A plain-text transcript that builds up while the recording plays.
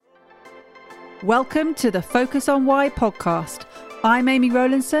Welcome to the Focus on Why podcast. I'm Amy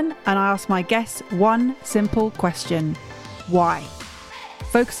Rowlandson and I ask my guests one simple question. Why?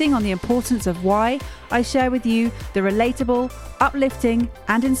 Focusing on the importance of why, I share with you the relatable, uplifting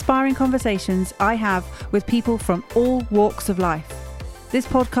and inspiring conversations I have with people from all walks of life. This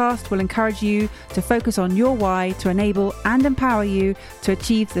podcast will encourage you to focus on your why to enable and empower you to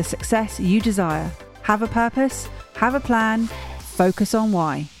achieve the success you desire. Have a purpose, have a plan, focus on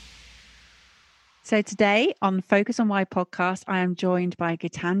why. So today on Focus on Why podcast, I am joined by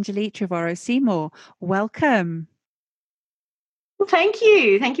Gitanjali Trevorrow-Seymour. Welcome. Well, thank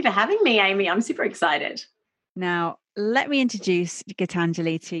you. Thank you for having me, Amy. I'm super excited. Now, let me introduce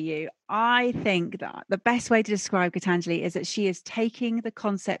Gitanjali to you. I think that the best way to describe Gitanjali is that she is taking the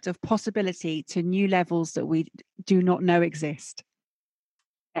concept of possibility to new levels that we do not know exist.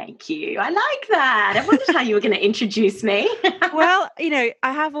 Thank you. I like that. I wondered how you were going to introduce me. Well, I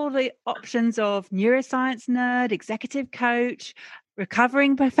have all the options of neuroscience nerd, executive coach,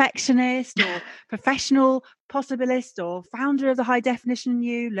 recovering perfectionist, or professional possibilist, or founder of the High Definition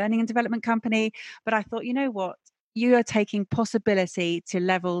You learning and development company. But I thought, you know what? You are taking possibility to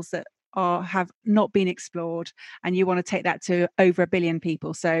levels that have not been explored, and you want to take that to over 1 billion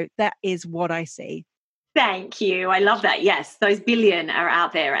people. So that is what I see. Thank you. I love that. Yes, those billion are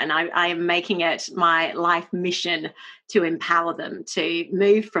out there, and I am making it my life mission to empower them to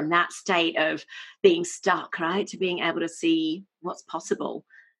move from that state of being stuck, right, to being able to see what's possible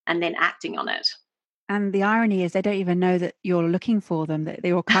and then acting on it. And the irony is they don't even know that you're looking for them, that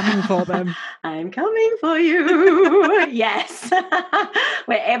you're coming for them. I'm coming for you. Yes.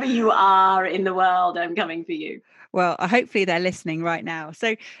 Wherever you are in the world, I'm coming for you. Well, hopefully they're listening right now.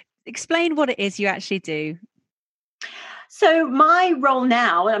 So explain what it is you actually do. So my role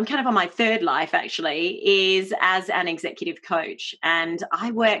now, I'm kind of on my third life actually, is as an executive coach. And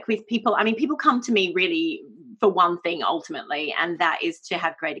I work with people. I mean, people come to me really for one thing ultimately, and that is to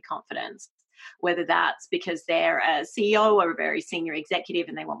have greater confidence. Whether that's because they're a CEO or a very senior executive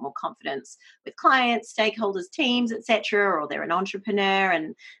and they want more confidence with clients, stakeholders, teams, etc., or they're an entrepreneur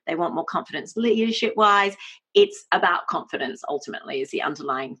and they want more confidence leadership-wise. It's about confidence ultimately is the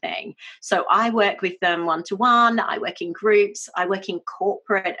underlying thing. So I work with them one-to-one, I work in groups, I work in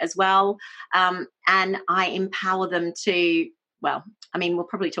corporate as well, and I empower them to, well, I mean, we'll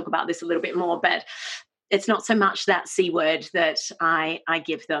probably talk about this a little bit more, but it's not so much that C word that I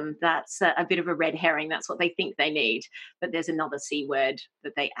give them. That's a bit of a red herring. That's what they think they need. But there's another C word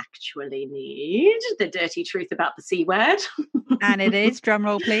that they actually need. The dirty truth about the C word. And it is, drum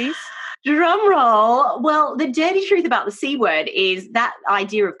roll, please. Drum roll. Well, the dirty truth about the C word is that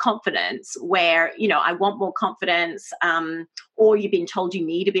idea of confidence where, I want more confidence, or you've been told you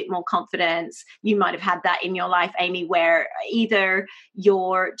need a bit more confidence. You might have had that in your life, Amy, where either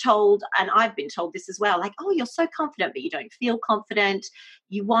you're told, and I've been told this as well, like, oh, you're so confident, but you don't feel confident.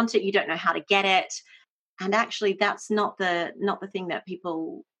 You want it, you don't know how to get it. And actually, that's not the thing that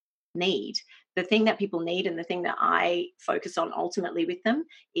people need. The thing that people need and the thing that I focus on ultimately with them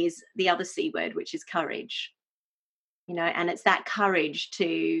is the other C word, which is courage. And it's that courage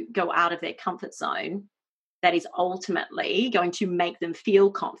to go out of their comfort zone that is ultimately going to make them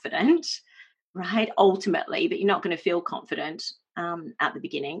feel confident, right? Ultimately, but you're not going to feel confident at the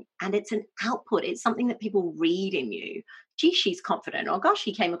beginning. And it's an output. It's something that people read in you. Gee, she's confident, or gosh,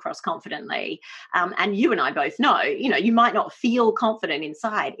 he came across confidently. And you and I both know, you might not feel confident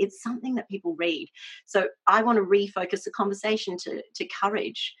inside. It's something that people read. So I want to refocus the conversation to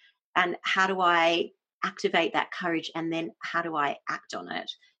courage. And how do I activate that courage? And then how do I act on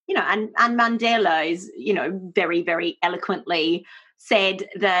it? And Mandela is, very, very eloquently said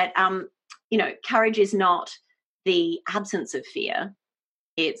that, courage is not the absence of fear.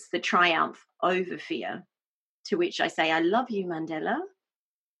 It's the triumph over fear. To which I say, I love you, Mandela,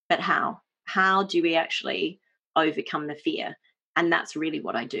 but how? How do we actually overcome the fear? And that's really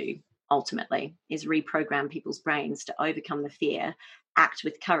what I do ultimately, is reprogram people's brains to overcome the fear, act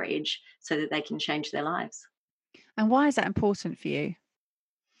with courage so that they can change their lives. And why is that important for you?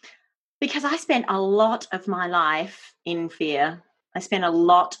 Because I spent a lot of my life in fear. I spent a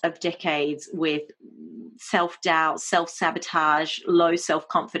lot of decades with self-doubt, self-sabotage, low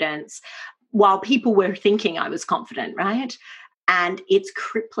self-confidence, while people were thinking I was confident, right? And it's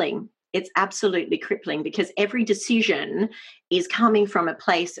crippling. It's absolutely crippling because every decision is coming from a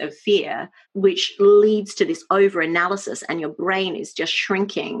place of fear, which leads to this over-analysis, and your brain is just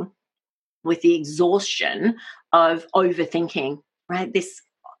shrinking with the exhaustion of overthinking, right? This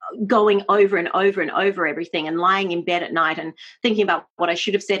going over and over and over everything and lying in bed at night and thinking about what I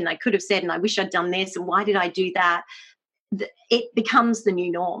should have said and I could have said and I wish I'd done this and why did I do that? It becomes the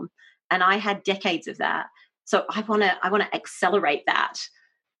new norm. And I had decades of that. So I want to accelerate that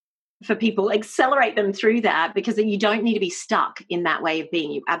for people, accelerate them through that, because you don't need to be stuck in that way of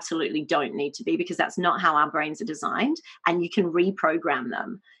being. You absolutely don't need to be, because that's not how our brains are designed, and you can reprogram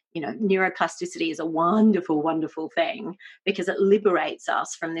them. Neuroplasticity is a wonderful, wonderful thing, because it liberates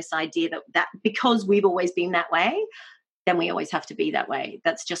us from this idea that because we've always been that way, then we always have to be that way.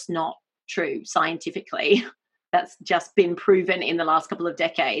 That's just not true scientifically. That's just been proven in the last couple of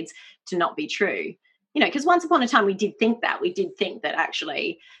decades to not be true. Because once upon a time we did think that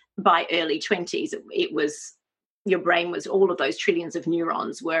actually by early 20s, it was, your brain was, all of those trillions of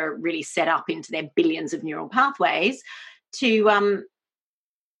neurons were really set up into their billions of neural pathways to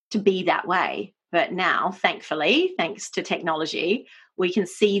be that way. But now, thankfully, thanks to technology, we can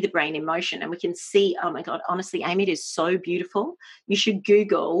see the brain in motion, and we can see, oh my God, honestly, Amy, it is so beautiful. You should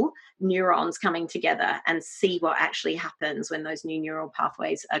Google neurons coming together and see what actually happens when those new neural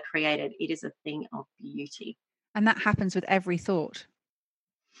pathways are created. It is a thing of beauty. And that happens with every thought.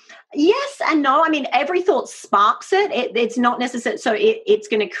 Yes and no. I mean, every thought sparks it. It's not necessary. So it's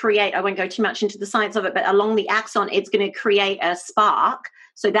going to create, I won't go too much into the science of it, but along the axon, it's going to create a spark.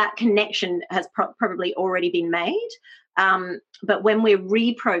 So that connection has probably already been made. But when we're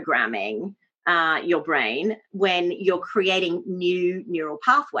reprogramming your brain, when you're creating new neural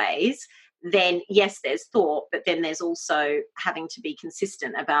pathways, then yes, there's thought, but then there's also having to be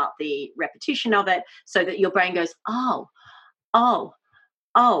consistent about the repetition of it, so that your brain goes,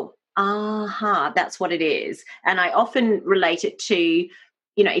 that's what it is. And I often relate it to,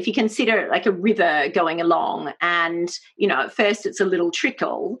 if you consider like a river going along, and, at first it's a little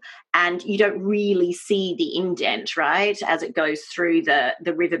trickle and you don't really see the indent, right? As it goes through the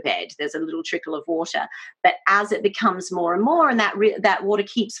riverbed, there's a little trickle of water. But as it becomes more and more, and that water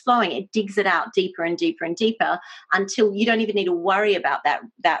keeps flowing, it digs it out deeper and deeper and deeper, until you don't even need to worry about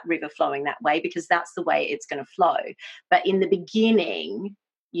that river flowing that way, because that's the way it's going to flow. But in the beginning,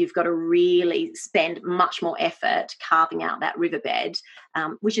 you've got to really spend much more effort carving out that riverbed,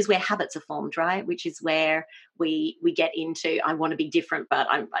 which is where habits are formed, right? Which is where we get into, I want to be different, but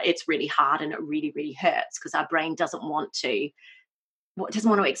it's really hard and it really, really hurts, because our brain doesn't want to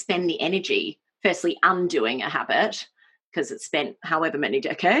expend the energy, firstly, undoing a habit, because it's spent however many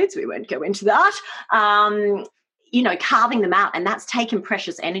decades, we won't go into that, carving them out, and that's taken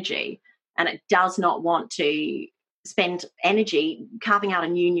precious energy, and it does not want to spend energy carving out a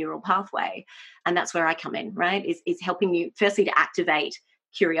new neural pathway. And that's where I come in, right? Is helping you firstly to activate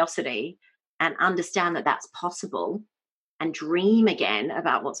curiosity and understand that that's possible, and dream again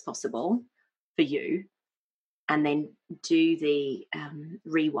about what's possible for you, and then do the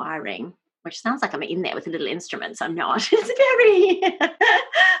rewiring, which sounds like I'm in there with little instruments. I'm not. It's very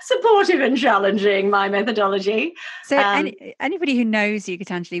supportive and challenging, my methodology. So anybody who knows you,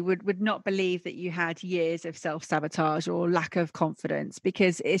 Gitanjali, would not believe that you had years of self-sabotage or lack of confidence,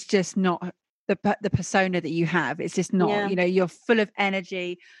 because it's just not the persona that you have. It's just not, you're full of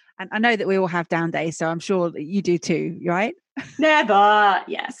energy. And I know that we all have down days, so I'm sure that you do too, right? Never,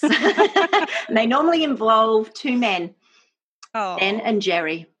 yes. And they normally involve two men, Oh. Ben and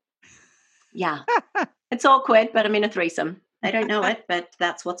Jerry. Yeah. It's awkward, but I'm in a threesome. They don't know it, but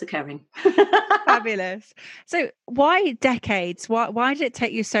that's what's occurring. Fabulous. So why decades? Why did it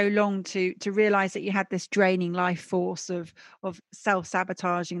take you so long to realize that you had this draining life force of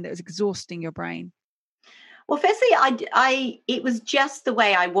self-sabotaging that was exhausting your brain? Well, firstly, it was just the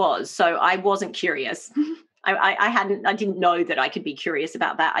way I was. So I wasn't curious. I didn't know that I could be curious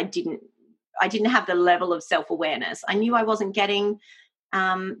about that. I didn't have the level of self-awareness. I knew I wasn't getting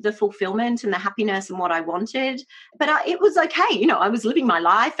the fulfillment and the happiness and what I wanted, but it was okay. I was living my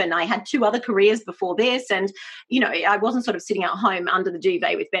life, and I had 2 other careers before this, and I wasn't sort of sitting at home under the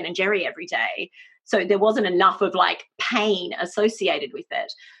duvet with Ben and Jerry every day, so there wasn't enough of like pain associated with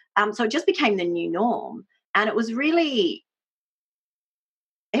it. So it just became the new norm, and it was really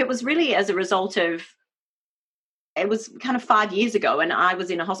as a result of, it was kind of 5 years ago, and I was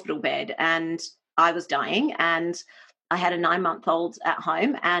in a hospital bed and I was dying, and I had a 9-month-old at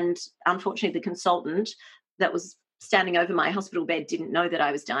home, and unfortunately the consultant that was standing over my hospital bed didn't know that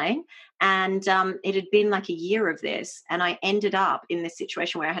I was dying. And it had been like a year of this, and I ended up in this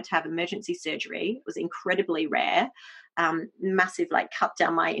situation where I had to have emergency surgery. It was incredibly rare, massive, like cut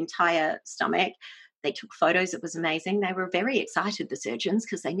down my entire stomach. They took photos. It was amazing. They were very excited, the surgeons,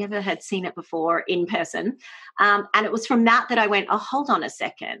 because they never had seen it before in person. And it was from that I went, oh, hold on a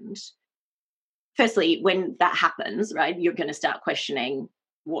second. Firstly, when that happens, right, you're going to start questioning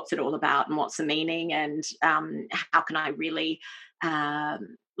what's it all about and what's the meaning, and how can I really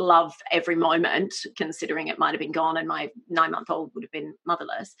love every moment, considering it might have been gone and my 9-month-old would have been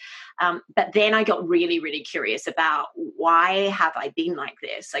motherless. But then I got really, really curious about, why have I been like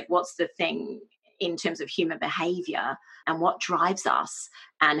this? Like, what's the thing in terms of human behavior, and what drives us,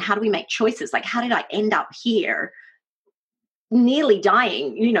 and how do we make choices? Like, how did I end up here nearly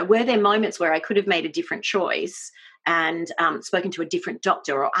dying? Were there moments where I could have made a different choice and spoken to a different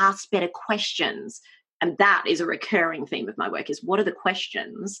doctor or asked better questions? And that is a recurring theme of my work, is what are the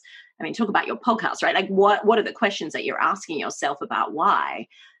questions? I mean, talk about your podcast, right? Like, what are the questions that you're asking yourself about why?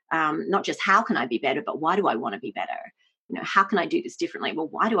 Not just how can I be better, but why do I want to be better? How can I do this differently? Well,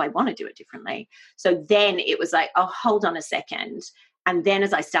 why do I want to do it differently? So then it was like, oh, hold on a second. And then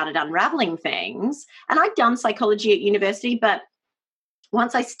as I started unraveling things, and I'd done psychology at university, but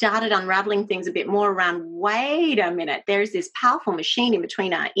once I started unraveling things a bit more around, wait a minute, there's this powerful machine in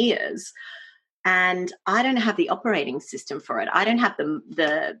between our ears, and I don't have the operating system for it. I don't have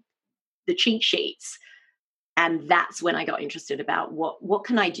the cheat sheets. And that's when I got interested about what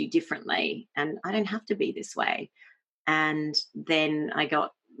can I do differently? And I don't have to be this way. And then I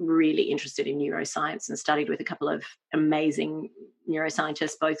got really interested in neuroscience and studied with a couple of amazing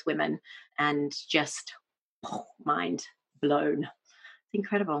neuroscientists, both women, and just mind blown. It's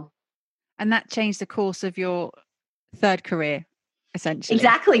incredible. And that changed the course of your third career, essentially.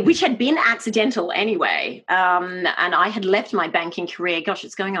 Exactly, which had been accidental anyway. And I had left my banking career, gosh,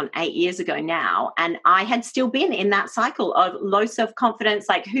 it's going on 8 years ago now. And I had still been in that cycle of low self-confidence.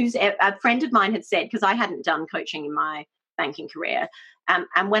 Like, a friend of mine had said, because I hadn't done coaching in my banking career.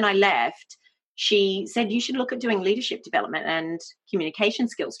 And when I left, she said, you should look at doing leadership development and communication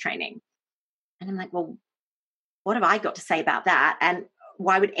skills training. And I'm like, well, what have I got to say about that? And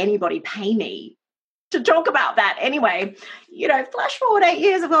why would anybody pay me to talk about that? Anyway, flash forward 8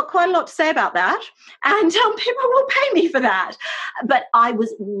 years, I've got quite a lot to say about that. And people will pay me for that. But I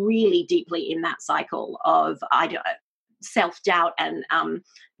was really deeply in that cycle of self-doubt and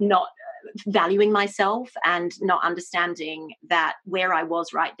not valuing myself and not understanding that where I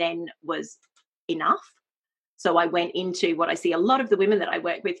was right then was enough. So I went into what I see a lot of the women that I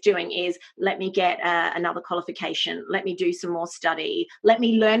work with doing is, let me get another qualification, let me do some more study, let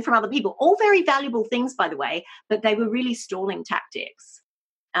me learn from other people. All very valuable things, by the way, but they were really stalling tactics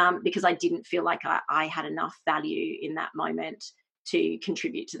because I didn't feel like I had enough value in that moment to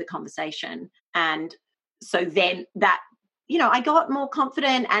contribute to the conversation. And so then that, I got more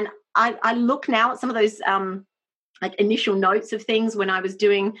confident, and I look now at some of those like initial notes of things when I was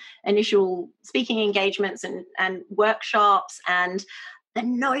doing initial speaking engagements and workshops, and the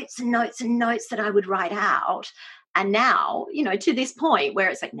notes and notes and notes that I would write out. And now, to this point where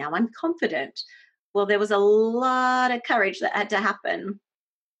it's like, now I'm confident. Well, there was a lot of courage that had to happen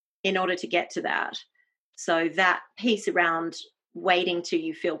in order to get to that. So that piece around waiting till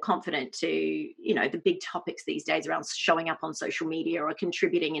you feel confident to, the big topics these days around showing up on social media or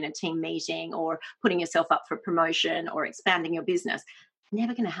contributing in a team meeting or putting yourself up for promotion or expanding your business,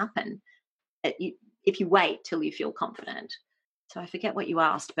 never going to happen if you wait till you feel confident. So I forget what you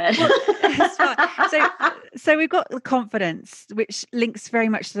asked, but so we've got the confidence, which links very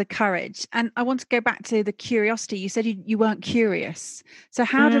much to the courage. And I want to go back to the curiosity. You said you weren't curious. So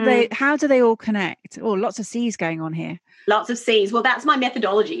how do they all connect? Oh, lots of C's going on here. Lots of C's. Well, that's my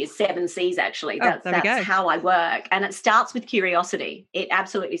methodology, is 7 C's actually. That's how I work. And it starts with curiosity. It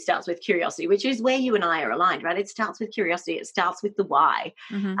absolutely starts with curiosity, which is where you and I are aligned, right? It starts with curiosity. It starts with the why.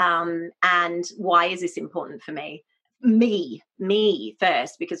 Mm-hmm. And why is this important for me? Me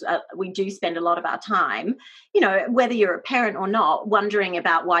first, because we do spend a lot of our time, whether you're a parent or not, wondering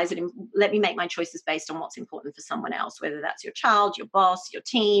about why is it, let me make my choices based on what's important for someone else, whether that's your child, your boss, your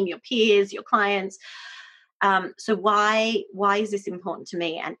team, your peers, your clients. So why is this important to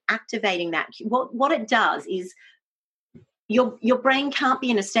me? And activating that, what it does is your brain can't be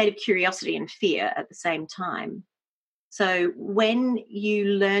in a state of curiosity and fear at the same time. So when you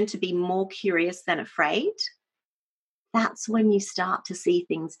learn to be more curious than afraid, that's when you start to see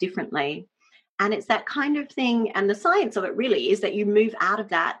things differently. And it's that kind of thing. And the science of it really is that you move out of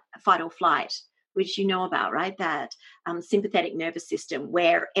that fight or flight, which you know about, right? That sympathetic nervous system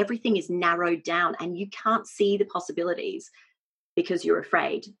where everything is narrowed down and you can't see the possibilities because you're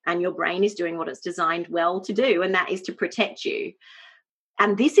afraid, and your brain is doing what it's designed well to do, and that is to protect you.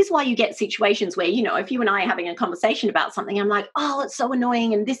 And this is why you get situations where, if you and I are having a conversation about something, I'm like, oh, it's so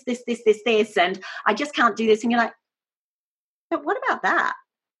annoying, and this, and I just can't do this. And you're like, but what about that?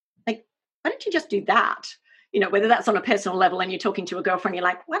 Like, why don't you just do that? Whether that's on a personal level and you're talking to a girlfriend, you're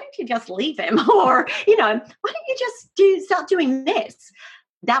like, why don't you just leave him? Or, why don't you just start doing this?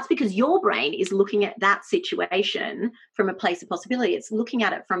 that's because your brain is looking at that situation from a place of possibility. It's looking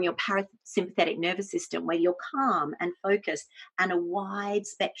at it from your parasympathetic nervous system, where you're calm and focused and a wide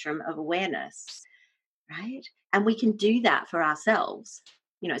spectrum of awareness, right? And we can do that for ourselves,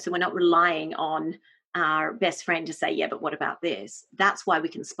 so we're not relying on our best friend to say, yeah, but what about this? That's why we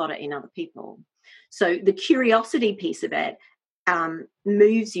can spot it in other people. So the curiosity piece of it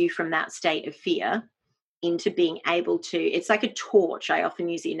moves you from that state of fear into being able to, it's like a torch. I often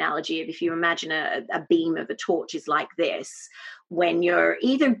use the analogy of, if you imagine a beam of a torch is like this, when you're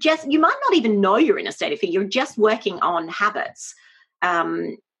either just, you might not even know you're in a state of fear, you're just working on habits,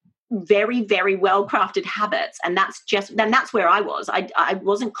 very, very well crafted habits. And that's where I was. I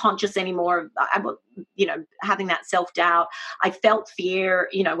wasn't conscious anymore. Having that self-doubt. I felt fear,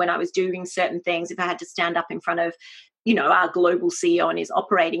 when I was doing certain things. If I had to stand up in front of, our global CEO on his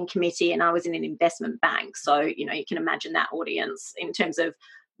operating committee, and I was in an investment bank. So, you can imagine that audience in terms of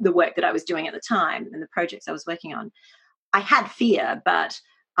the work that I was doing at the time and the projects I was working on. I had fear, but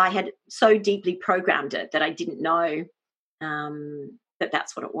I had so deeply programmed it that I didn't know that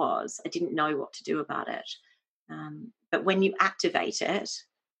that's what it was. I didn't know what to do about it. But when you activate it,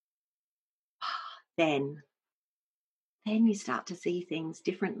 then you start to see things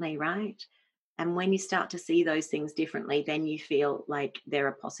differently, right? And when you start to see those things differently, then you feel like there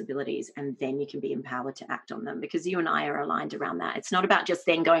are possibilities, and then you can be empowered to act on them, because you and I are aligned around that. It's not about just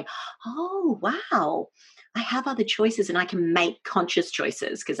then going, oh, wow, I have other choices and I can make conscious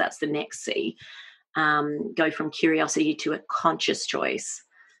choices, because that's the next C. Go from curiosity to a conscious choice.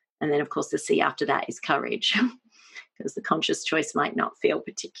 And then, of course, the C after that is courage, because the conscious choice might not feel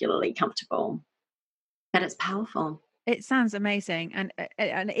particularly comfortable, but it's powerful. It sounds amazing, and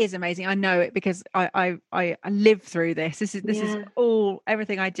it is amazing. I know it because I live through this. This is all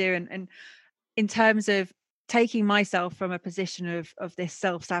everything I do, and in terms of taking myself from a position of this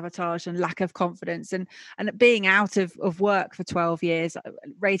self-sabotage and lack of confidence, and being out of work for 12 years,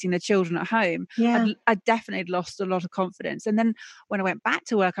 raising the children at home, I definitely lost a lot of confidence. And then when I went back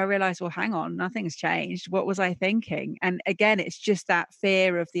to work, I realized, well, hang on, nothing's changed. What was I thinking? And again, it's just that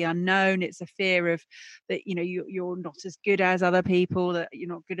fear of the unknown. It's a fear of that, you're not as good as other people, that you're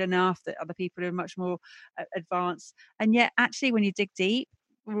not good enough, that other people are much more advanced. And yet, actually, when you dig deep,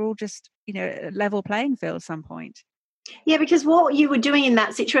 we're all just, a level playing field at some point. Yeah, because what you were doing in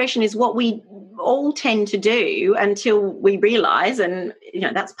that situation is what we all tend to do until we realize, and,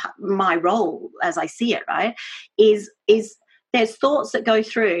 that's my role as I see it, right, is there's thoughts that go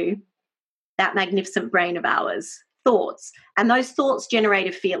through that magnificent brain of ours, thoughts, and those thoughts generate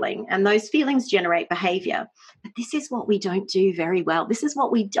a feeling, and those feelings generate behavior. But this is what we don't do very well. This is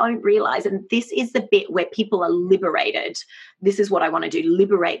what we don't realize, and this is the bit where people are liberated. This is what I want to do,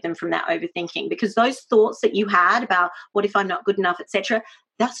 liberate them from that overthinking, because those thoughts that you had about what if I'm not good enough, etc.,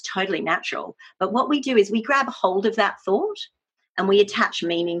 that's totally natural. But what we do is we grab hold of that thought and we attach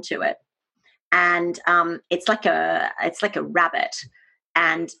meaning to it, and it's like a rabbit,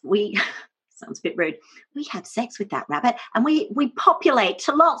 and we sounds a bit rude, we have sex with that rabbit, and we populate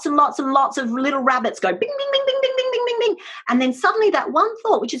to lots and lots and lots of little rabbits go bing, bing, bing, bing, bing, bing, bing, bing, bing. And then suddenly that one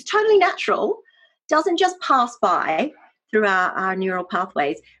thought, which is totally natural, doesn't just pass by through our neural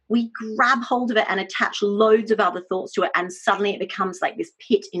pathways. We grab hold of it and attach loads of other thoughts to it, and suddenly it becomes like this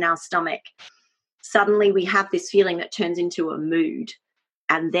pit in our stomach. Suddenly we have this feeling that turns into a mood.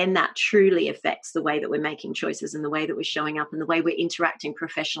 And then that truly affects the way that we're making choices and the way that we're showing up and the way we're interacting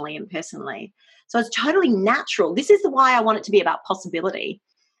professionally and personally. So it's totally natural. This is why I want it to be about possibility,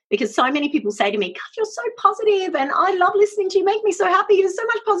 because so many people say to me, God, you're so positive and I love listening to you, make me so happy. There's so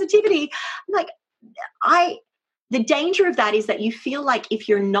much positivity. I'm like, the danger of that is that you feel like if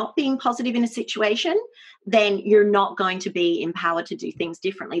you're not being positive in a situation, then you're not going to be empowered to do things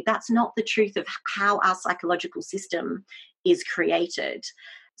differently. That's not the truth of how our psychological system is created.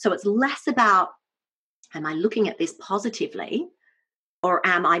 So it's less about, am I looking at this positively or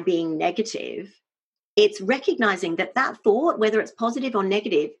am I being negative? It's recognizing that thought, whether it's positive or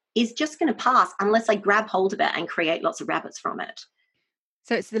negative, is just going to pass unless I grab hold of it and create lots of rabbits from it.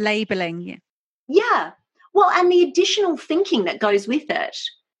 So it's the labeling. Yeah. Yeah. Well, and the additional thinking that goes with it.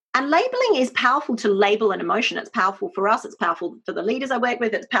 And labeling is powerful to label an emotion. It's powerful for us. It's powerful for the leaders I work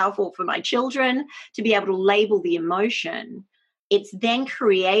with. It's powerful for my children to be able to label the emotion. It's then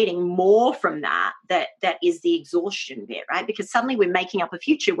creating more from that is the exhaustion bit, right? Because suddenly we're making up a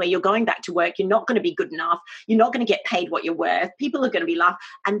future where you're going back to work. You're not going to be good enough. You're not going to get paid what you're worth. People are going to be laughing.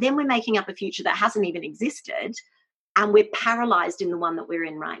 And then we're making up a future that hasn't even existed. And we're paralyzed in the one that we're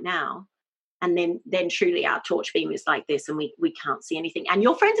in right now. And then truly our torch beam is like this, and we can't see anything. And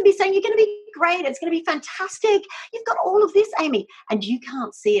your friends will be saying, you're going to be great. It's going to be fantastic. You've got all of this, Amy, and you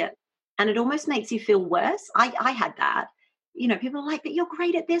can't see it. And it almost makes you feel worse. I had that. People are like, but you're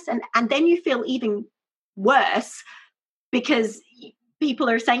great at this. And then you feel even worse because people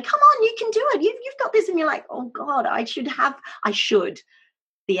are saying, come on, you can do it. You've got this. And you're like, oh God, I should,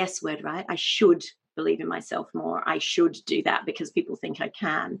 the S word, right? I should believe in myself more. I should do that because people think I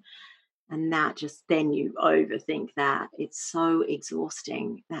can. And that just, then you overthink that. It's so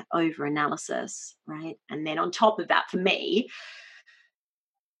exhausting, that over-analysis, right? And then on top of that, for me,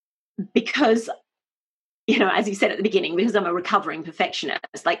 because, as you said at the beginning, because I'm a recovering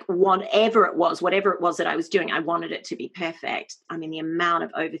perfectionist, like whatever it was that I was doing, I wanted it to be perfect. I mean, the amount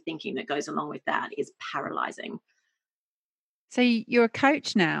of overthinking that goes along with that is paralyzing. So you're a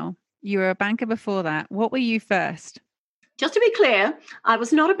coach now. You were a banker before that. What were you first? Just to be clear, I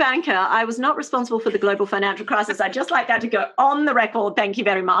was not a banker. I was not responsible for the global financial crisis. I'd just like that to go on the record. Thank you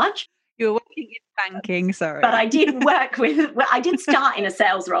very much. You were working in banking, sorry. But I did I did start in a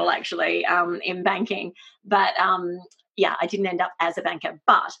sales role, actually, in banking. But I didn't end up as a banker.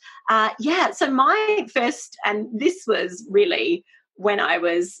 But so my first, and this was really when I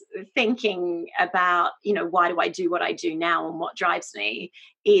was thinking about, why do I do what I do now and what drives me,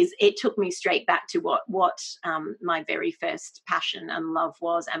 is it took me straight back to what my very first passion and love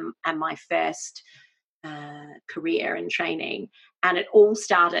was, and my first career and training. And it all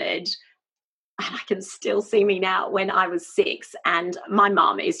started, and I can still see me now, when I was 6, and my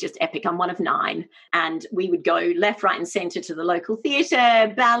mum is just epic. I'm one of 9, and we would go left, right and centre to the local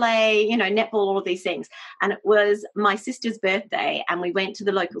theatre, ballet, netball, all of these things. And it was my sister's birthday, and we went to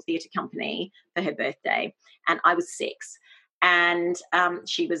the local theatre company for her birthday, and I was 6. And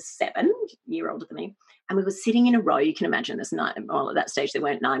she was 7, a year older than me. And we were sitting in a row. You can imagine there's 9. Well, at that stage there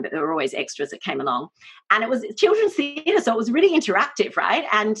weren't 9, but there were always extras that came along. And it was children's theatre, so it was really interactive, right?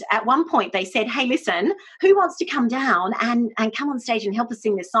 And at one point they said, hey, listen, who wants to come down and come on stage and help us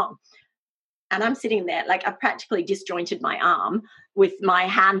sing this song? And I'm sitting there, like, I practically disjointed my arm with my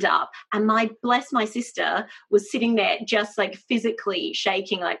hand up. And my sister was sitting there just like physically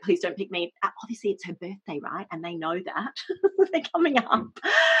shaking, like, please don't pick me. Obviously it's her birthday, right? And they know that. They're coming up.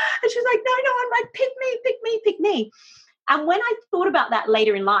 And she's like, no. I'm like, pick me. And when I thought about that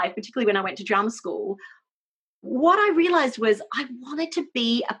later in life, particularly when I went to drama school, what I realized was I wanted to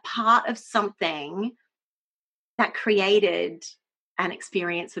be a part of something that created an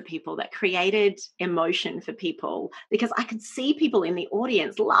experience for people, that created emotion for people, because I could see people in the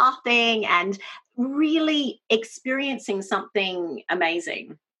audience laughing and really experiencing something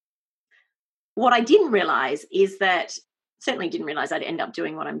amazing. What I didn't realize is that, certainly didn't realize I'd end up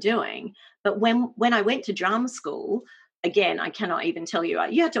doing what I'm doing, but when I went to drama school, again, I cannot even tell you,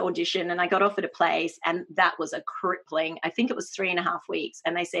 you had to audition, and I got offered a place, and that was a crippling, I think it was 3.5 weeks.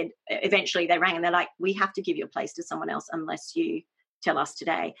 And they said, eventually they rang and they're like, we have to give your place to someone else unless you tell us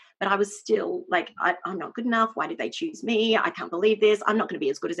today. But I was still like, I'm not good enough. Why did they choose me? I can't believe this. I'm not going to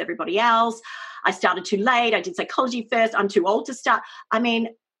be as good as everybody else. I started too late. I did psychology first. I'm too old to start. I mean,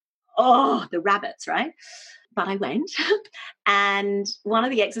 the rabbits, right? But I went. And one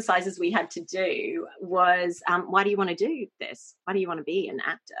of the exercises we had to do was, why do you want to do this? Why do you want to be an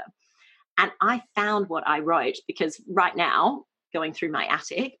actor? And I found what I wrote, because right now, going through my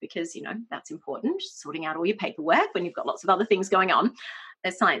attic, because, that's important, sorting out all your paperwork when you've got lots of other things going on.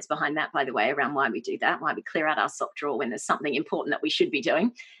 There's science behind that, by the way, around why we do that, why we clear out our sock drawer when there's something important that we should be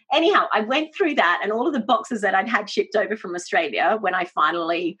doing. Anyhow, I went through that, and all of the boxes that I'd had shipped over from Australia when I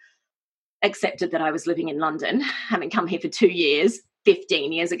finally accepted that I was living in London, having come here for 2 years,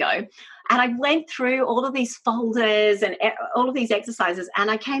 15 years ago. And I went through all of these folders and all of these exercises, and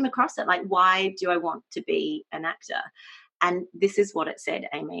I came across it, like, why do I want to be an actor? And this is what it said,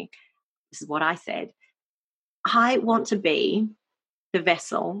 Amy. This is what I said. I want to be the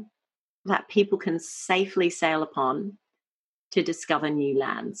vessel that people can safely sail upon to discover new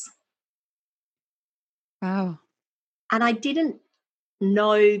lands. Wow. And I didn't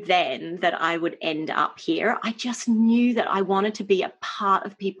know then that I would end up here. I just knew that I wanted to be a part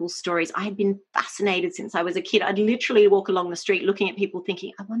of people's stories. I had been fascinated since I was a kid. I'd literally walk along the street looking at people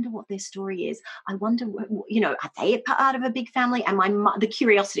thinking, I wonder what their story is. I wonder, are they a part of a big family? And the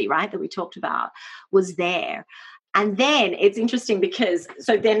curiosity, right, that we talked about was there. And then it's interesting because,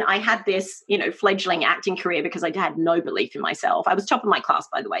 so then I had this, fledgling acting career because I had no belief in myself. I was top of my class,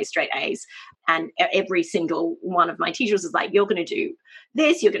 by the way, straight A's. And every single one of my teachers was like, you're going to do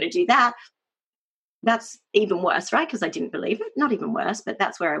this, you're going to do that. That's even worse, right? Because I didn't believe it. Not even worse, but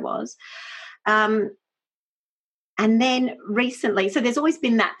that's where I was. And And then recently, so there's always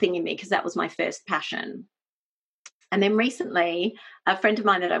been that thing in me because that was my first passion. And then recently, a friend of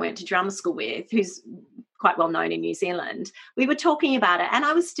mine that I went to drama school with, who's quite well known in New Zealand, we were talking about it, and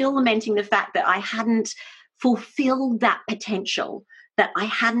I was still lamenting the fact that I hadn't fulfilled that potential, that I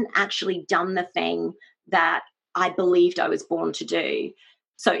hadn't actually done the thing that I believed I was born to do.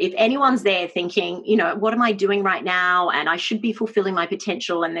 So if anyone's there thinking, you know, what am I doing right now? And I should be fulfilling my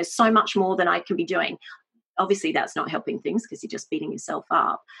potential, and there's so much more than I can be doing. Obviously, that's not helping things because you're just beating yourself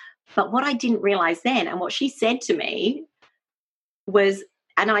up. But what I didn't realize then, and what she said to me was,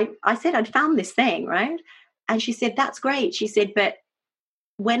 and I said I'd found this thing, right? And she said, that's great. She said, but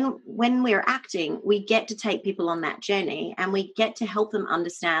when we're acting, we get to take people on that journey, and we get to help them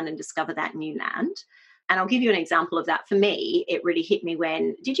understand and discover that new land. And I'll give you an example of that. For me, it really hit me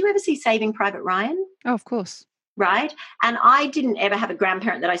when, did you ever see Saving Private Ryan? Oh, of course. Right. And I didn't ever have a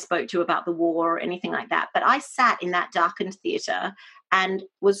grandparent that I spoke to about the war or anything like that. But I sat in that darkened theatre and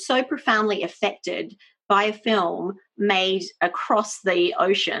was so profoundly affected by a film made across the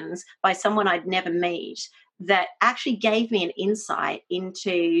oceans by someone I'd never met that actually gave me an insight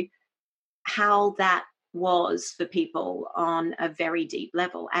into how that was for people on a very deep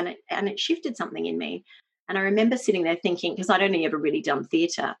level. And it shifted something in me. And I remember sitting there thinking, because I'd only ever really done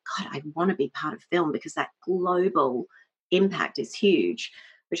theatre, God, I want to be part of film because that global impact is huge,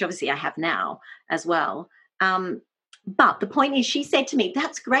 which obviously I have now as well. But the point is, she said to me,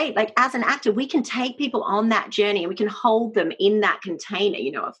 that's great. Like, as an actor, we can take people on that journey and we can hold them in that container,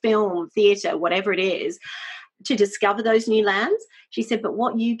 you know, a film, theatre, whatever it is, to discover those new lands. She said, but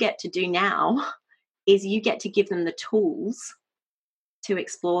what you get to do now is you get to give them the tools to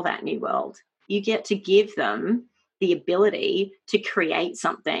explore that new world. You get to give them the ability to create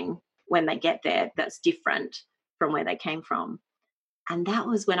something when they get there that's different from where they came from. And that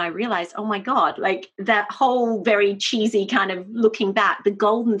was when I realized, oh my God, like that whole very cheesy kind of looking back, the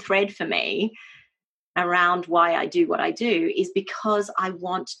golden thread for me around why I do what I do is because I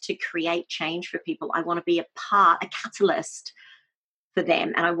want to create change for people. I want to be a catalyst for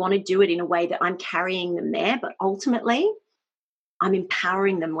them. And I want to do it in a way that I'm carrying them there, but ultimately I'm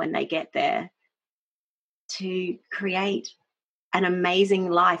empowering them when they get there to create an amazing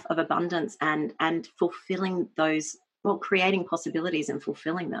life of abundance and fulfilling those, well, creating possibilities and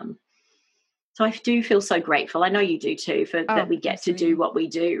fulfilling them. So I do feel so grateful. I know you do too, that we get to do what we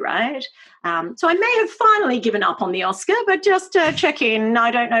do, right? So I may have finally given up on the Oscar, but just check in,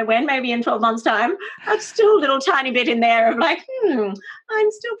 I don't know when, maybe in 12 months' time. I'm still a little tiny bit in there of like,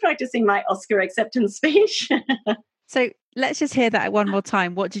 I'm still practicing my Oscar acceptance speech. So let's just hear that one more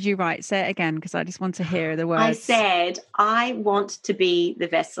time. What did you write? Say it again, because I just want to hear the words. I said, I want to be the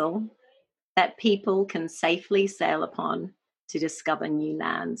vessel that people can safely sail upon to discover new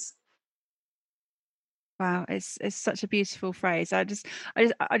lands. Wow, it's such a beautiful phrase. I just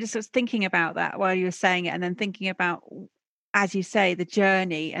was thinking about that while you were saying it, and then thinking about, as you say, the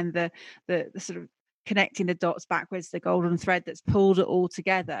journey and the sort of connecting the dots backwards, the golden thread that's pulled it all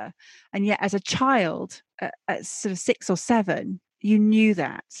together. And yet, as a child, at sort of 6 or 7, you knew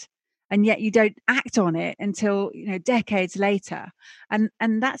that, and yet you don't act on it until, you know, decades later, and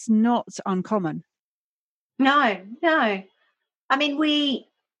that's not uncommon. No. I mean,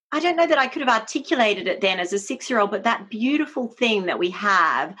 I don't know that I could have articulated it then as a 6-year-old, but that beautiful thing that we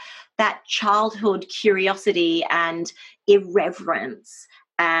have, that childhood curiosity and irreverence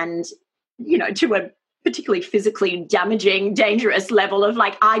and, you know, to a particularly physically damaging, dangerous level of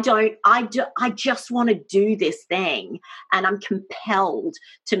like, I just want to do this thing and I'm compelled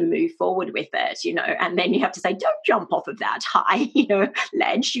to move forward with it, you know, and then you have to say, don't jump off of that high, you know,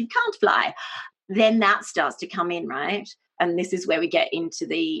 ledge, you can't fly. Then that starts to come in, right? And this is where we get into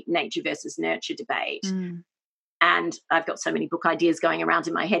the nature versus nurture debate. And I've got so many book ideas going around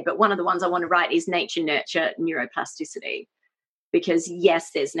in my head, but one of the ones I want to write is Nature, Nurture, Neuroplasticity. Because yes,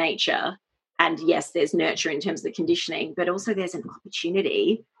 there's nature and yes, there's nurture in terms of the conditioning, but also there's an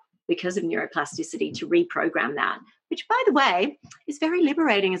opportunity because of neuroplasticity to reprogram that, which, by the way, is very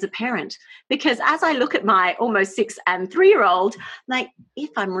liberating as a parent. Because as I look at my almost 6 and 3-year-old, like,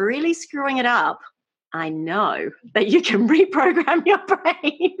 if I'm really screwing it up, I know that you can reprogram your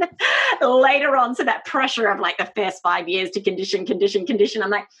brain later on. So that pressure of like the first 5 years to condition. I'm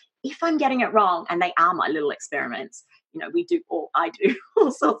like, if I'm getting it wrong, and they are my little experiments, you know, I do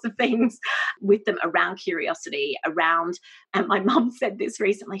all sorts of things with them around curiosity, and my mum said this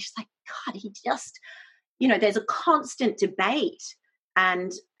recently, she's like, God, he just, you know, there's a constant debate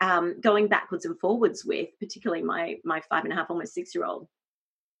and going backwards and forwards with particularly my 5.5, almost 6-year-old,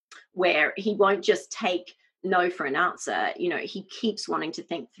 where he won't just take no for an answer. You know, he keeps wanting to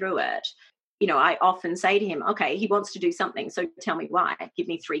think through it. I often say to him, okay, he wants to do something, so tell me why. Give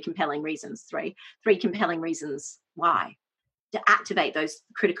me three compelling reasons. Three compelling reasons why, to activate those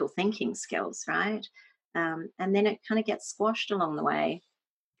critical thinking skills, right? And then it kind of gets squashed along the way.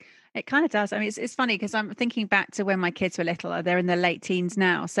 It kind of does. I mean, it's funny because I'm thinking back to when my kids were little. They're in their late teens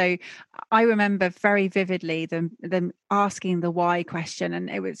now. So I remember very vividly them asking the why question, and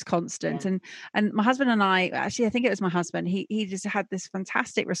it was constant. Yeah. And my husband and I, actually, I think it was my husband, he just had this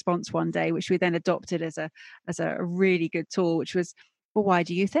fantastic response one day, which we then adopted as a really good tool, which was, well, why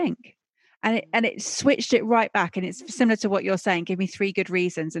do you think? And it switched it right back. And it's similar to what you're saying. Give me three good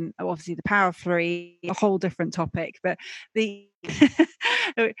reasons. And obviously the power of three, a whole different topic. But the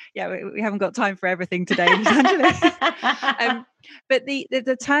yeah, we haven't got time for everything today, but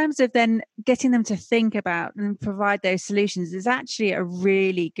the terms of then getting them to think about and provide those solutions is actually a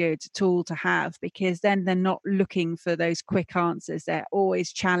really good tool to have, because then they're not looking for those quick answers. They're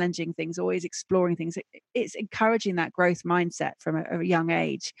always challenging things, always exploring things. It's encouraging that growth mindset from a young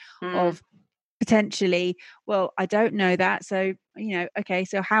age of potentially, well, I don't know that, so okay,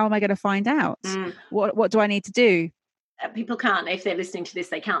 so how am I going to find out? What do I need to do? People can't, if they're listening to this,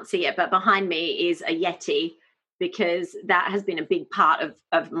 they can't see it, but behind me is a Yeti, because that has been a big part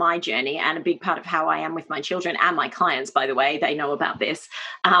of my journey and a big part of how I am with my children and my clients, by the way. They know about this.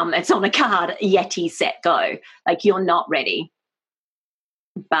 It's on a card, Yeti, set, go. Like, you're not ready,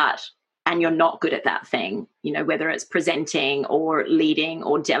 and you're not good at that thing, whether it's presenting or leading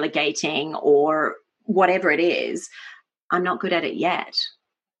or delegating or whatever it is. I'm not good at it yet.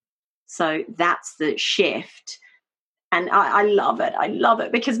 So that's the shift. And I love it. I love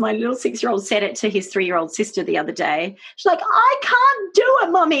it, because my little 6-year-old said it to his 3-year-old sister the other day. She's like, I can't do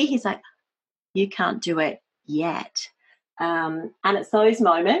it, Mommy. He's like, you can't do it yet. And it's those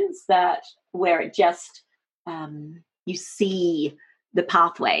moments where it just, you see the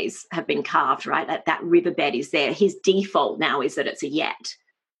pathways have been carved, right? That riverbed is there. His default now is that it's a yet,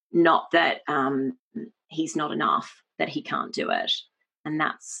 not that he's not enough, that he can't do it. And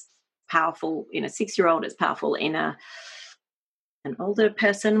that's powerful in a 6-year-old. It's powerful in an older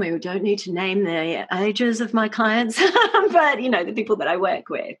person. We don't need to name the ages of my clients, but the people that I work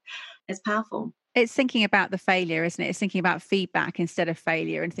with. It's powerful. It's thinking about the failure, isn't it? It's thinking about feedback instead of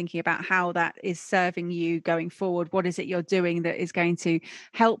failure, and thinking about how that is serving you going forward. What is it you're doing that is going to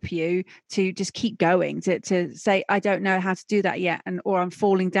help you to just keep going, to say, I don't know how to do that yet, or I'm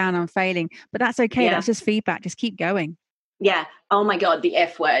falling down, I'm failing, but that's okay. Yeah. That's just feedback. Just keep going. Yeah. Oh my God, the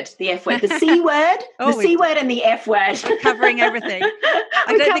F word, the C word, the C word and the F word. We're covering everything.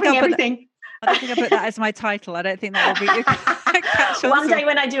 I don't think I put that as my title. I don't think that will be. One day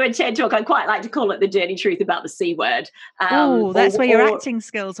when I do a TED talk, I quite like to call it the dirty truth about the C word. That's where your acting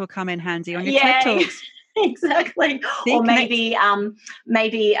skills will come in handy on your TED talks. Exactly. Or maybe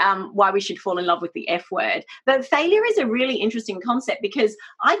why we should fall in love with the F word. But failure is a really interesting concept, because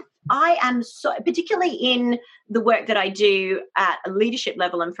I am so, particularly in the work that I do at a leadership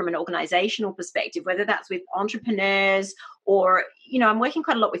level and from an organizational perspective, whether that's with entrepreneurs or, I'm working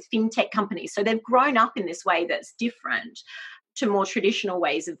quite a lot with fintech companies. So they've grown up in this way that's different to more traditional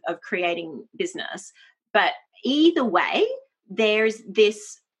ways of creating business. But either way, there's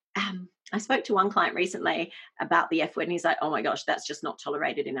this, I spoke to one client recently about the F word, and he's like, oh my gosh, that's just not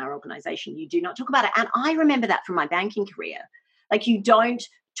tolerated in our organization. You do not talk about it. And I remember that from my banking career. Like, you don't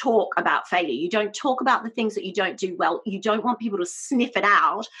talk about failure. You don't talk about the things that you don't do well. You don't want people to sniff it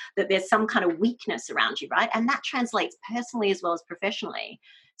out that there's some kind of weakness around you, right? And that translates personally as well as professionally.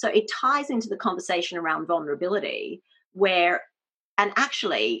 So it ties into the conversation around vulnerability, and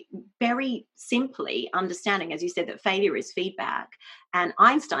actually very simply understanding, as you said, that failure is feedback. And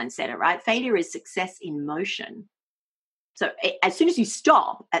Einstein said it, right? Failure is success in motion. So as soon as you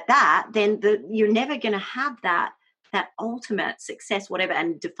stop at that, then you're never going to have that ultimate success, whatever,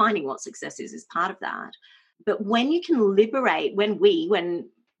 and defining what success is part of that. But when we can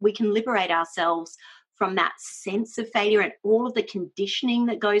liberate ourselves from that sense of failure and all of the conditioning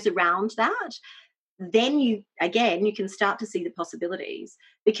that goes around that, then you can start to see the possibilities.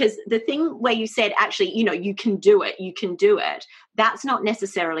 Because the thing where you said, actually, you can do it, that's not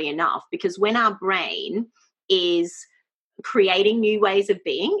necessarily enough, because when our brain is creating new ways of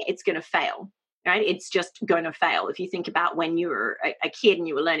being, it's going to fail. Right? It's just going to fail. If you think about when you were a kid and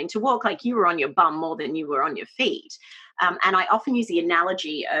you were learning to walk, like, you were on your bum more than you were on your feet. And I often use the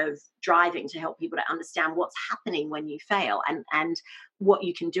analogy of driving to help people to understand what's happening when you fail and what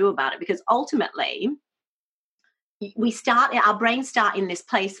you can do about it. Because ultimately, our brains start in this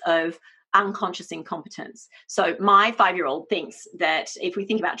place of unconscious incompetence. So my 5-year-old thinks that, if we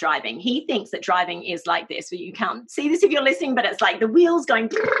think about driving, he thinks that driving is like this. You can't see this if you're listening, but it's like the wheels going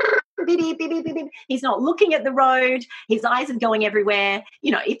beep, beep, beep, beep, beep, beep. He's not looking at the road. His eyes are going everywhere.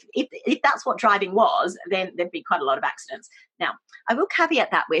 You know, if that's what driving was, then there'd be quite a lot of accidents. Now, I will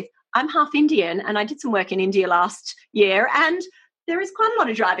caveat that with, I'm half Indian and I did some work in India last year, and there is quite a lot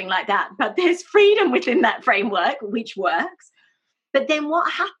of driving like that, but there's freedom within that framework, which works. But then what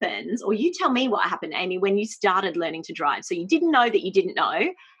happens, or you tell me what happened, Amy, when you started learning to drive? So you didn't know that you didn't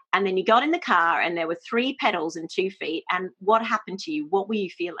know, and then you got in the car and there were 3 pedals and 2 feet. And what happened to you? What were you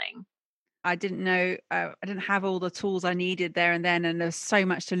feeling? I didn't know, I didn't have all the tools I needed there and then. And there was so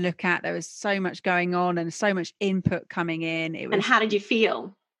much to look at. There was so much going on and so much input coming in. And how did you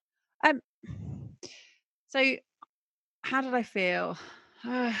feel? Um, so how did I feel?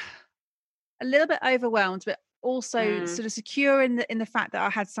 A little bit overwhelmed, but also sort of secure in the fact that I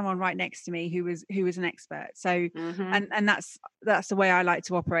had someone right next to me who was an expert. So, and that's the way I like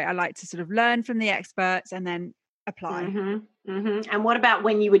to operate. I like to sort of learn from the experts and then apply. And what about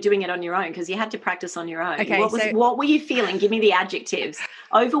when you were doing it on your own? Because you had to practice on your own. Okay, what were you feeling? Give me the adjectives.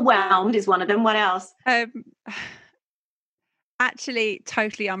 Overwhelmed is one of them. What else? Actually,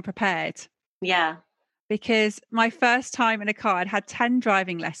 totally unprepared. Yeah. Because my first time in a car, I'd had 10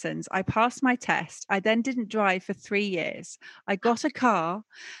 driving lessons. I passed my test. I then didn't drive for 3 years. I got a car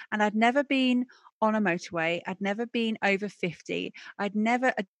and I'd never been on a motorway. I'd never been over 50. I'd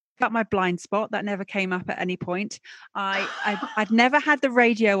never got my blind spot. That never came up at any point. I'd never had the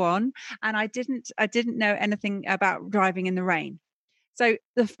radio on, and I didn't know anything about driving in the rain. So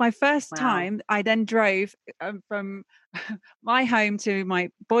my first time, I then drove from my home to my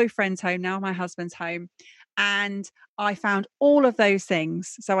boyfriend's home, now my husband's home, and I found all of those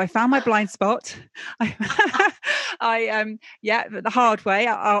things. So I found my blind spot. The hard way.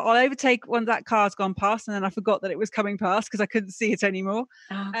 I'll overtake when that car's gone past, and then I forgot that it was coming past because I couldn't see it anymore.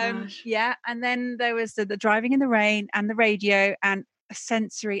 And then there was the driving in the rain and the radio and a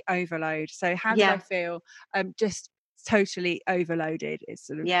sensory overload. So how did I feel? Just totally overloaded. It's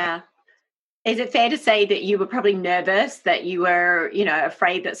sort of Is it fair to say that you were probably nervous, that you were,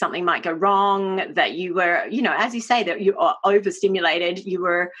 afraid that something might go wrong, that you were, as you say, that you are overstimulated, you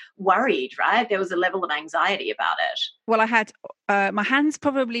were worried, right? There was a level of anxiety about it. Well, I had my hands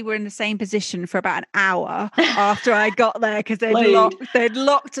probably were in the same position for about an hour after I got there because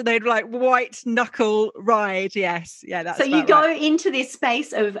they'd like white knuckle ride. Yes. Yeah. That's so you go into this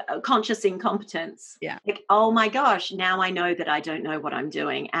space of conscious incompetence. Yeah. Like, oh my gosh, now I know that I don't know what I'm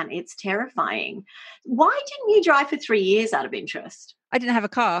doing. And it's terrifying. Why didn't you drive for 3 years out of interest? I didn't have a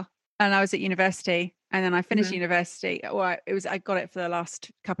car and I was at university. And then I finished university. Well, I got it for the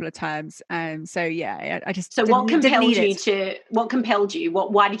last couple of terms. So yeah, I just. So what compelled you?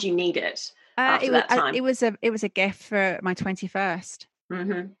 Why did you need it? After that time? It was a gift for my 21st.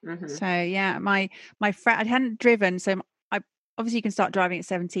 So yeah, my friend, I hadn't driven. So obviously you can start driving at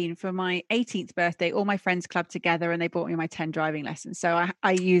 17. For my 18th birthday, all my friends clubbed together and they bought me my 10 driving lessons. So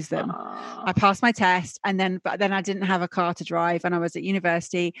I used them. I passed my test, but then I didn't have a car to drive, and I was at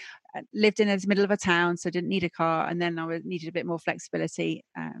university, lived in the middle of a town, so didn't need a car, and then I needed a bit more flexibility.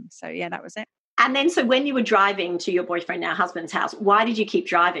 So yeah, that was it. And then, so when you were driving to your boyfriend, now husband's house, why did you keep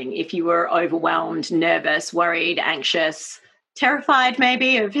driving if you were overwhelmed, nervous, worried, anxious, terrified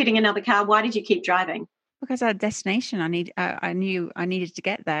maybe of hitting another car? Why did you keep driving? Because I had a destination. I knew I needed to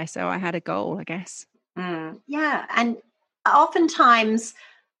get there, so I had a goal, I guess. Yeah, and oftentimes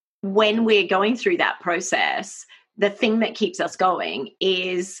when we're going through that process, the thing that keeps us going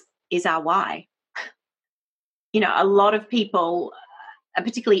is our why. A lot of people,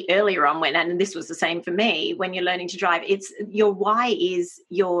 particularly earlier on and this was the same for me, when you're learning to drive, it's your why is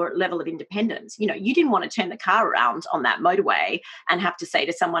your level of independence. You didn't want to turn the car around on that motorway and have to say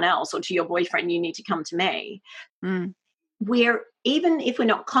to someone else or to your boyfriend, you need to come to me. Even if we're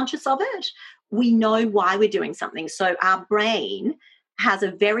not conscious of it, we know why we're doing something. So our brain has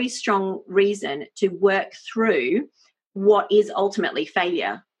a very strong reason to work through what is ultimately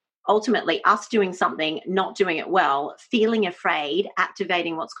failure. Ultimately, us doing something, not doing it well, feeling afraid,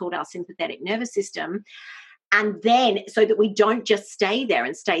 activating what's called our sympathetic nervous system. And then so that we don't just stay there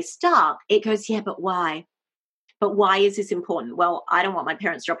and stay stuck, it goes, yeah, but why? But why is this important? Well, I don't want my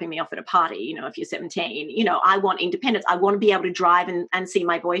parents dropping me off at a party, if you're 17. I want independence. I want to be able to drive and see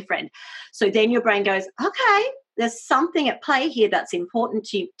my boyfriend. So then your brain goes, okay, there's something at play here that's important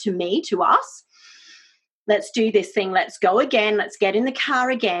to me, to us. Let's do this thing. Let's go again. Let's get in the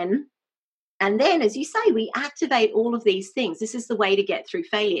car again. And then, as you say, we activate all of these things. This is the way to get through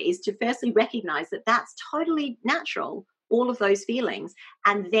failure, is to firstly recognize that that's totally natural, all of those feelings.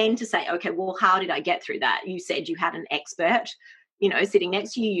 And then to say, okay, well, how did I get through that? You said you had an expert, sitting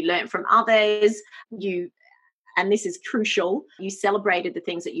next to you. You learned from others. You and this is crucial, you celebrated the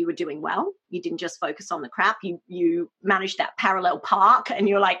things that you were doing well. You didn't just focus on the crap. You managed that parallel park, and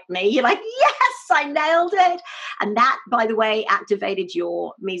you're like me. You're like, yes, I nailed it. And that, by the way, activated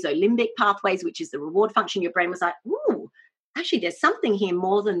your mesolimbic pathways, which is the reward function. Your brain was like, ooh, actually, there's something here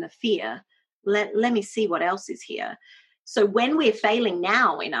more than the fear. Let me see what else is here. So when we're failing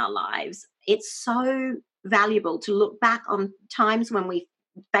now in our lives, it's so valuable to look back on times when we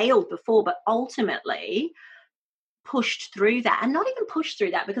failed before, but ultimately pushed through that. And not even pushed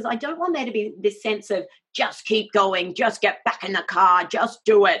through that, because I don't want there to be this sense of just keep going, just get back in the car, just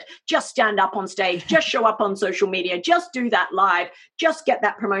do it, just stand up on stage, just show up on social media, just do that live, just get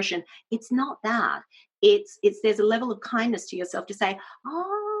that promotion. It's not that. It's there's a level of kindness to yourself to say,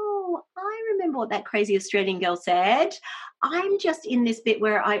 oh, I remember what that crazy Australian girl said. I'm just in this bit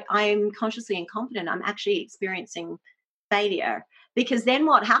where I'm consciously incompetent. I'm actually experiencing failure. Because then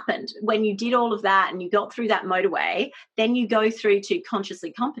what happened when you did all of that and you got through that motorway, then you go through to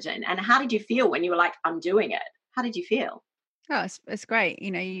consciously competent. And how did you feel when you were like, I'm doing it? How did you feel? Oh, it's great.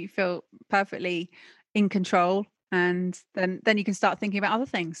 You feel perfectly in control, and then you can start thinking about other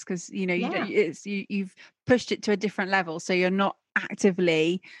things, because you've pushed it to a different level. So you're not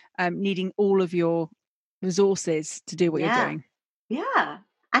actively needing all of your resources to do what you're doing. Yeah.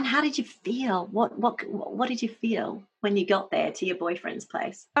 And how did you feel? What did you feel when you got there to your boyfriend's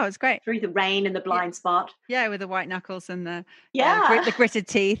place? Oh, it's great. Through the rain and the blind spot. Yeah, with the white knuckles and the gritted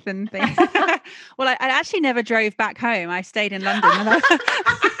teeth and things. Well, I actually never drove back home. I stayed in London.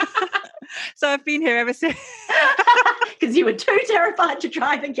 So I've been here ever since. Because you were too terrified to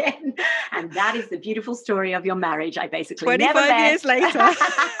drive again. And that is the beautiful story of your marriage. I basically 25 years later.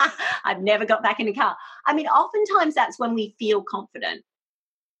 I've never got back in a car. I mean, oftentimes that's when we feel confident.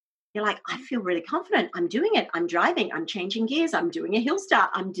 You're like, I feel really confident. I'm doing it. I'm driving. I'm changing gears. I'm doing a hill start.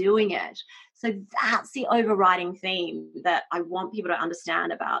 I'm doing it. So that's the overriding theme that I want people to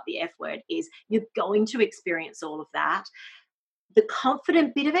understand about the F word is you're going to experience all of that. The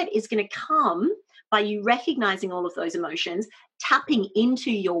confident bit of it is going to come by you recognizing all of those emotions, tapping into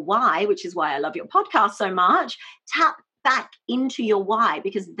your why, which is why I love your podcast so much. Tap back into your why,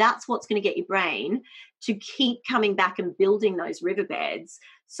 because that's what's going to get your brain to keep coming back and building those riverbeds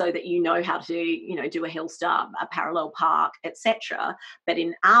so that you know how to, do a hill start, a parallel park, etc. But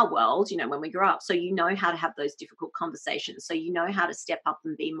in our world, when we grow up, so you know how to have those difficult conversations. So you know how to step up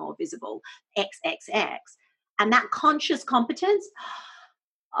and be more visible, XXX. And that conscious competence,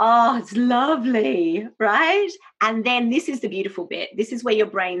 oh, it's lovely, right? And then this is the beautiful bit. This is where your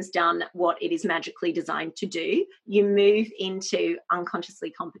brain's done what it is magically designed to do. You move into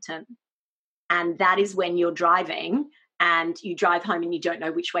unconsciously competent. And that is when you're driving and you drive home and you don't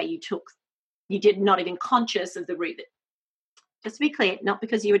know which way you took. You did not even conscious of the route. Just to be clear, not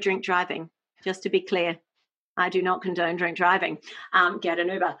because you were drink driving, just to be clear. I do not condone drink driving. Get an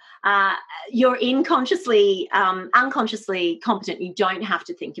Uber. You're unconsciously competent. You don't have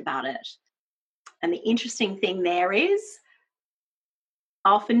to think about it. And the interesting thing there is,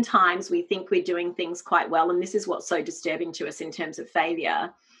 oftentimes we think we're doing things quite well, and this is what's so disturbing to us in terms of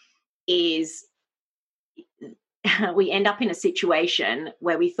failure, is we end up in a situation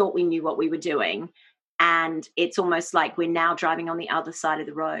where we thought we knew what we were doing, and it's almost like we're now driving on the other side of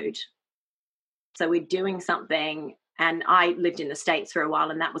the road. So we're doing something, and I lived in the States for a while,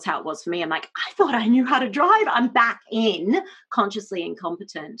 and that was how it was for me. I'm like, I thought I knew how to drive. I'm back in consciously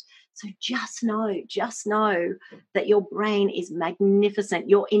incompetent. So just know that your brain is magnificent.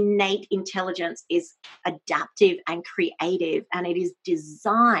 Your innate intelligence is adaptive and creative, and it is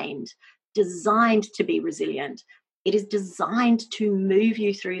designed to be resilient. It is designed to move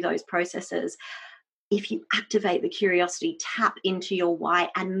you through those processes. If you activate the curiosity, tap into your why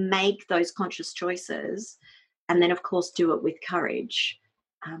and make those conscious choices, and then, of course, do it with courage,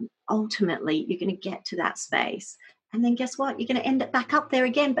 ultimately, you're going to get to that space. And then guess what? You're going to end up back up there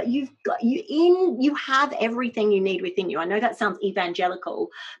again, but you have everything you need within you. I know that sounds evangelical,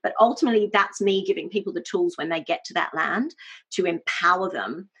 but ultimately that's me giving people the tools when they get to that land to empower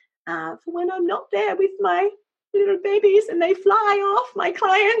them for when I'm not there with my little babies and they fly off, my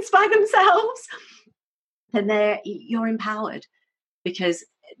clients by themselves. And you're empowered, because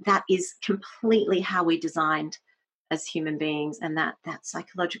that is completely how we're designed as human beings, and that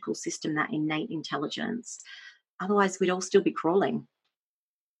psychological system, that innate intelligence. Otherwise, we'd all still be crawling.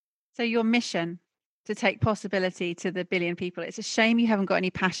 So your mission to take possibility to the billion people. It's a shame you haven't got any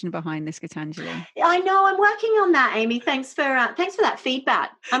passion behind this, Gitanjali. I know, I'm working on that, Amy. Thanks for that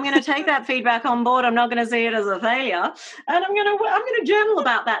feedback. I'm going to take that feedback on board. I'm not going to see it as a failure, and I'm going to journal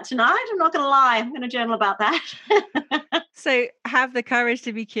about that tonight. I'm not going to lie. I'm going to journal about that. So have the courage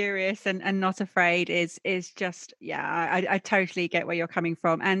to be curious and not afraid is just, I totally get where you're coming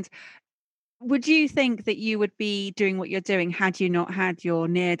from. And would you think that you would be doing what you're doing had you not had your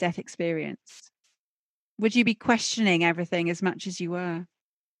near-death experience? Would you be questioning everything as much as you were?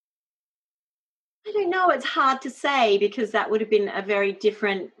 I don't know. It's hard to say, because that would have been a very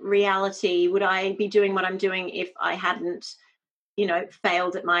different reality. Would I be doing what I'm doing if I hadn't,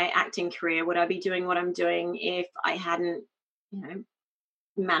 failed at my acting career? Would I be doing what I'm doing if I hadn't,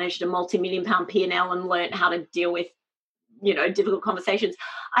 managed a multi-million pound P&L and learned how to deal with, difficult conversations?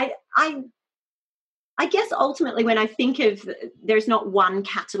 I guess ultimately, when I think of, there's not one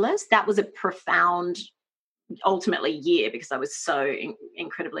catalyst. That was a profound, ultimately, year, because I was so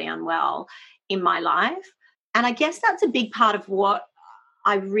incredibly unwell in my life. And I guess that's a big part of what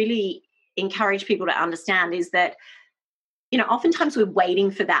I really encourage people to understand, is that, oftentimes we're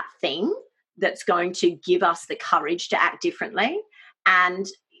waiting for that thing that's going to give us the courage to act differently. And,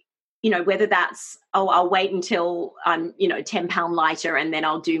 whether that's, I'll wait until I'm, 10 pound lighter and then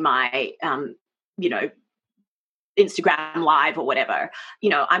I'll do my, Instagram live or whatever.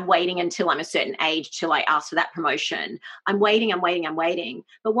 I'm waiting until I'm a certain age till I ask for that promotion. I'm waiting.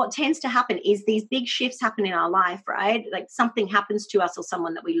 But what tends to happen is these big shifts happen in our life, right? Like something happens to us, or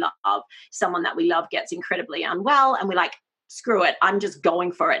someone that we love gets incredibly unwell, and we're like, screw it, I'm just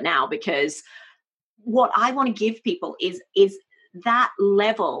going for it now. Because what I want to give people is that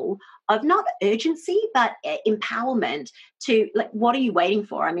level of not urgency, but empowerment to, like, what are you waiting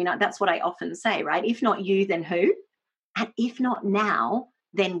for? I mean, that's what I often say, right? If not you, then who? And if not now,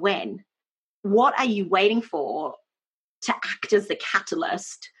 then when? What are you waiting for to act as the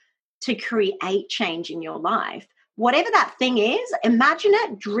catalyst to create change in your life? Whatever that thing is, imagine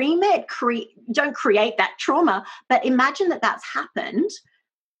it, dream it, don't create that trauma, but imagine that that's happened.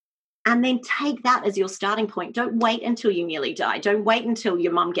 And then take that as your starting point. Don't wait until you nearly die. Don't wait until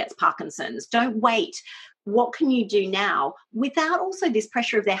your mum gets Parkinson's. Don't wait. What can you do now, without also this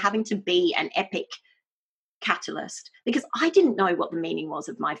pressure of there having to be an epic catalyst? Because I didn't know what the meaning was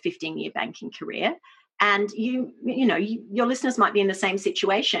of my 15-year banking career. And your listeners might be in the same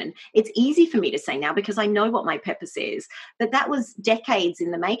situation. It's easy for me to say now because I know what my purpose is, but that was decades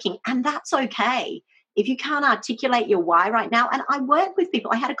in the making, and that's okay. If you can't articulate your why right now, and I work with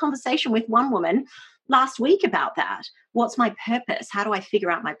people. I had a conversation with one woman last week about that. What's my purpose? How do I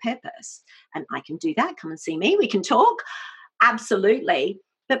figure out my purpose? And I can do that. Come and see me. We can talk. Absolutely.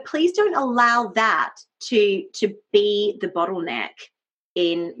 But please don't allow that to be the bottleneck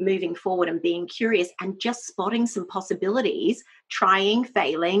in moving forward and being curious and just spotting some possibilities, trying,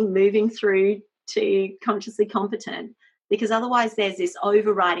 failing, moving through to consciously competent. Because otherwise there's this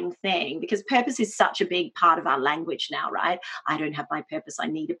overriding thing, because purpose is such a big part of our language now, right? I don't have my purpose, I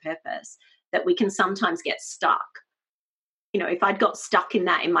need a purpose, that we can sometimes get stuck. If I'd got stuck in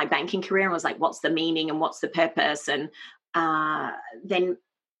that in my banking career and was like, what's the meaning and what's the purpose? And then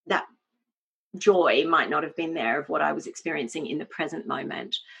that joy might not have been there of what I was experiencing in the present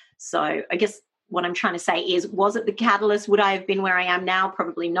moment. So I guess what I'm trying to say is, was it the catalyst? Would I have been where I am now?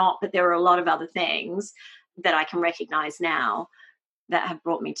 Probably not, but there are a lot of other things that I can recognize now that have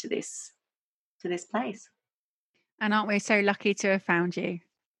brought me to this place. And aren't we so lucky to have found you?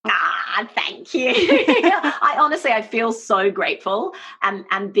 Thank you. I feel so grateful,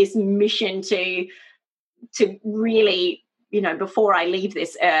 and this mission to really, before I leave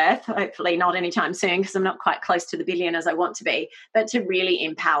this earth, hopefully not anytime soon, because I'm not quite close to the billion as I want to be, but to really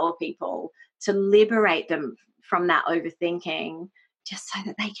empower people, to liberate them from that overthinking, just so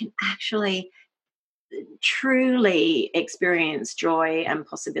that they can actually truly experience joy and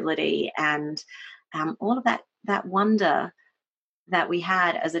possibility and all of that wonder that we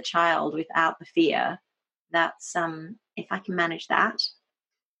had as a child without the fear. That's if I can manage that,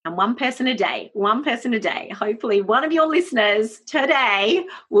 and one person a day, hopefully one of your listeners today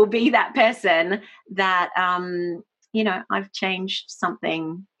will be that person that I've changed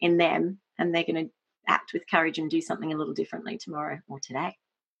something in them, and they're going to act with courage and do something a little differently tomorrow or today.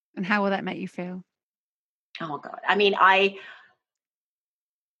 And how will that make you feel? Oh God. I mean,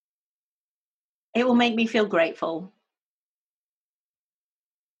 it will make me feel grateful.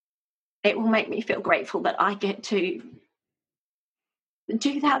 It will make me feel grateful that I get to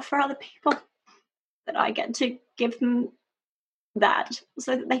do that for other people, that I get to give them that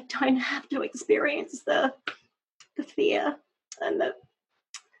so that they don't have to experience the fear and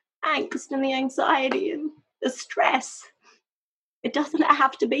angst and the anxiety and the stress. It doesn't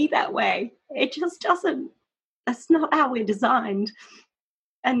have to be that way. It just doesn't. That's not how we're designed.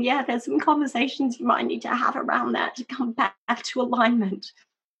 And yeah, there's some conversations you might need to have around that to come back to alignment.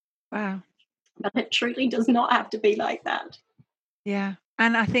 Wow. But it truly does not have to be like that. Yeah.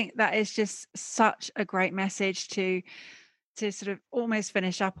 And I think that is just such a great message to sort of almost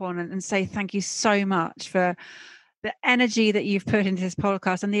finish up on and say thank you so much for the energy that you've put into this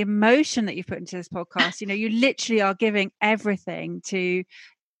podcast and the emotion that you've put into this podcast. You know, you literally are giving everything to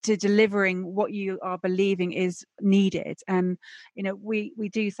delivering what you are believing is needed. And, you know, we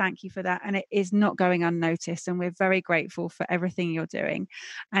do thank you for that. And it is not going unnoticed. And we're very grateful for everything you're doing.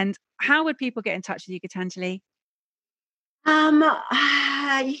 And how would people get in touch with you, Gitanjali?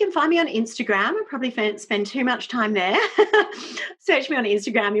 You can find me on Instagram. I probably spend too much time there. Search me on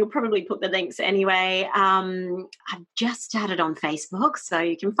Instagram. You'll probably put the links anyway. I've just started on Facebook, so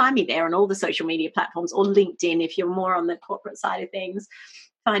you can find me there on all the social media platforms, or LinkedIn if you're more on the corporate side of things.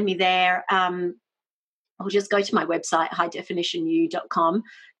 Find me there. Or just go to my website, highdefinitionyou.com,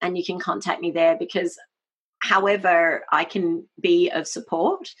 and you can contact me there, because however I can be of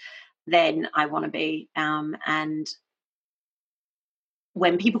support, then I want to be. And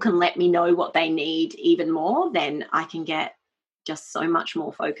when people can let me know what they need even more, then I can get just so much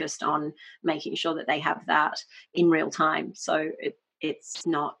more focused on making sure that they have that in real time. So it's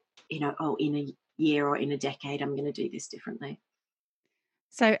not, in a year or in a decade, I'm going to do this differently.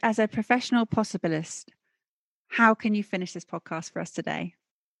 So as a professional possibilist, how can you finish this podcast for us today?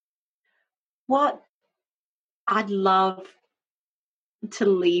 What I'd love to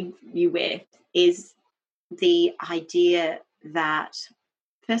leave you with is the idea that,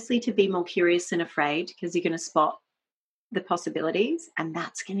 firstly, to be more curious than afraid, because you're going to spot the possibilities, and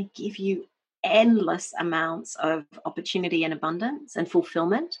that's going to give you endless amounts of opportunity and abundance and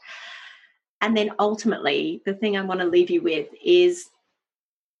fulfillment. And then ultimately, the thing I want to leave you with is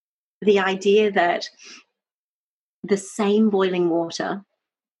the idea that the same boiling water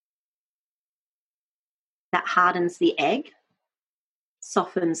that hardens the egg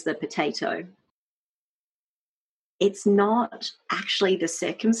softens the potato. It's not actually the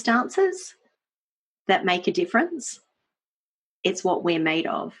circumstances that make a difference. It's what we're made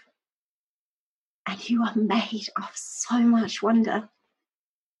of. And you are made of so much wonder.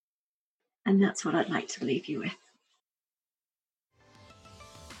 And that's what I'd like to leave you with.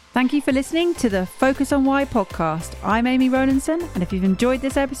 Thank you for listening to the Focus on Why podcast. I'm Amy Rowlandson, and if you've enjoyed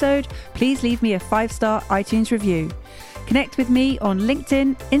this episode, please leave me a 5-star iTunes review. Connect with me on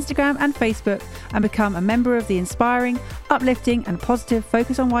LinkedIn, Instagram, and Facebook, and become a member of the inspiring, uplifting, and positive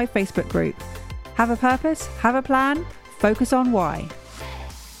Focus on Why Facebook group. Have a purpose, have a plan, focus on why.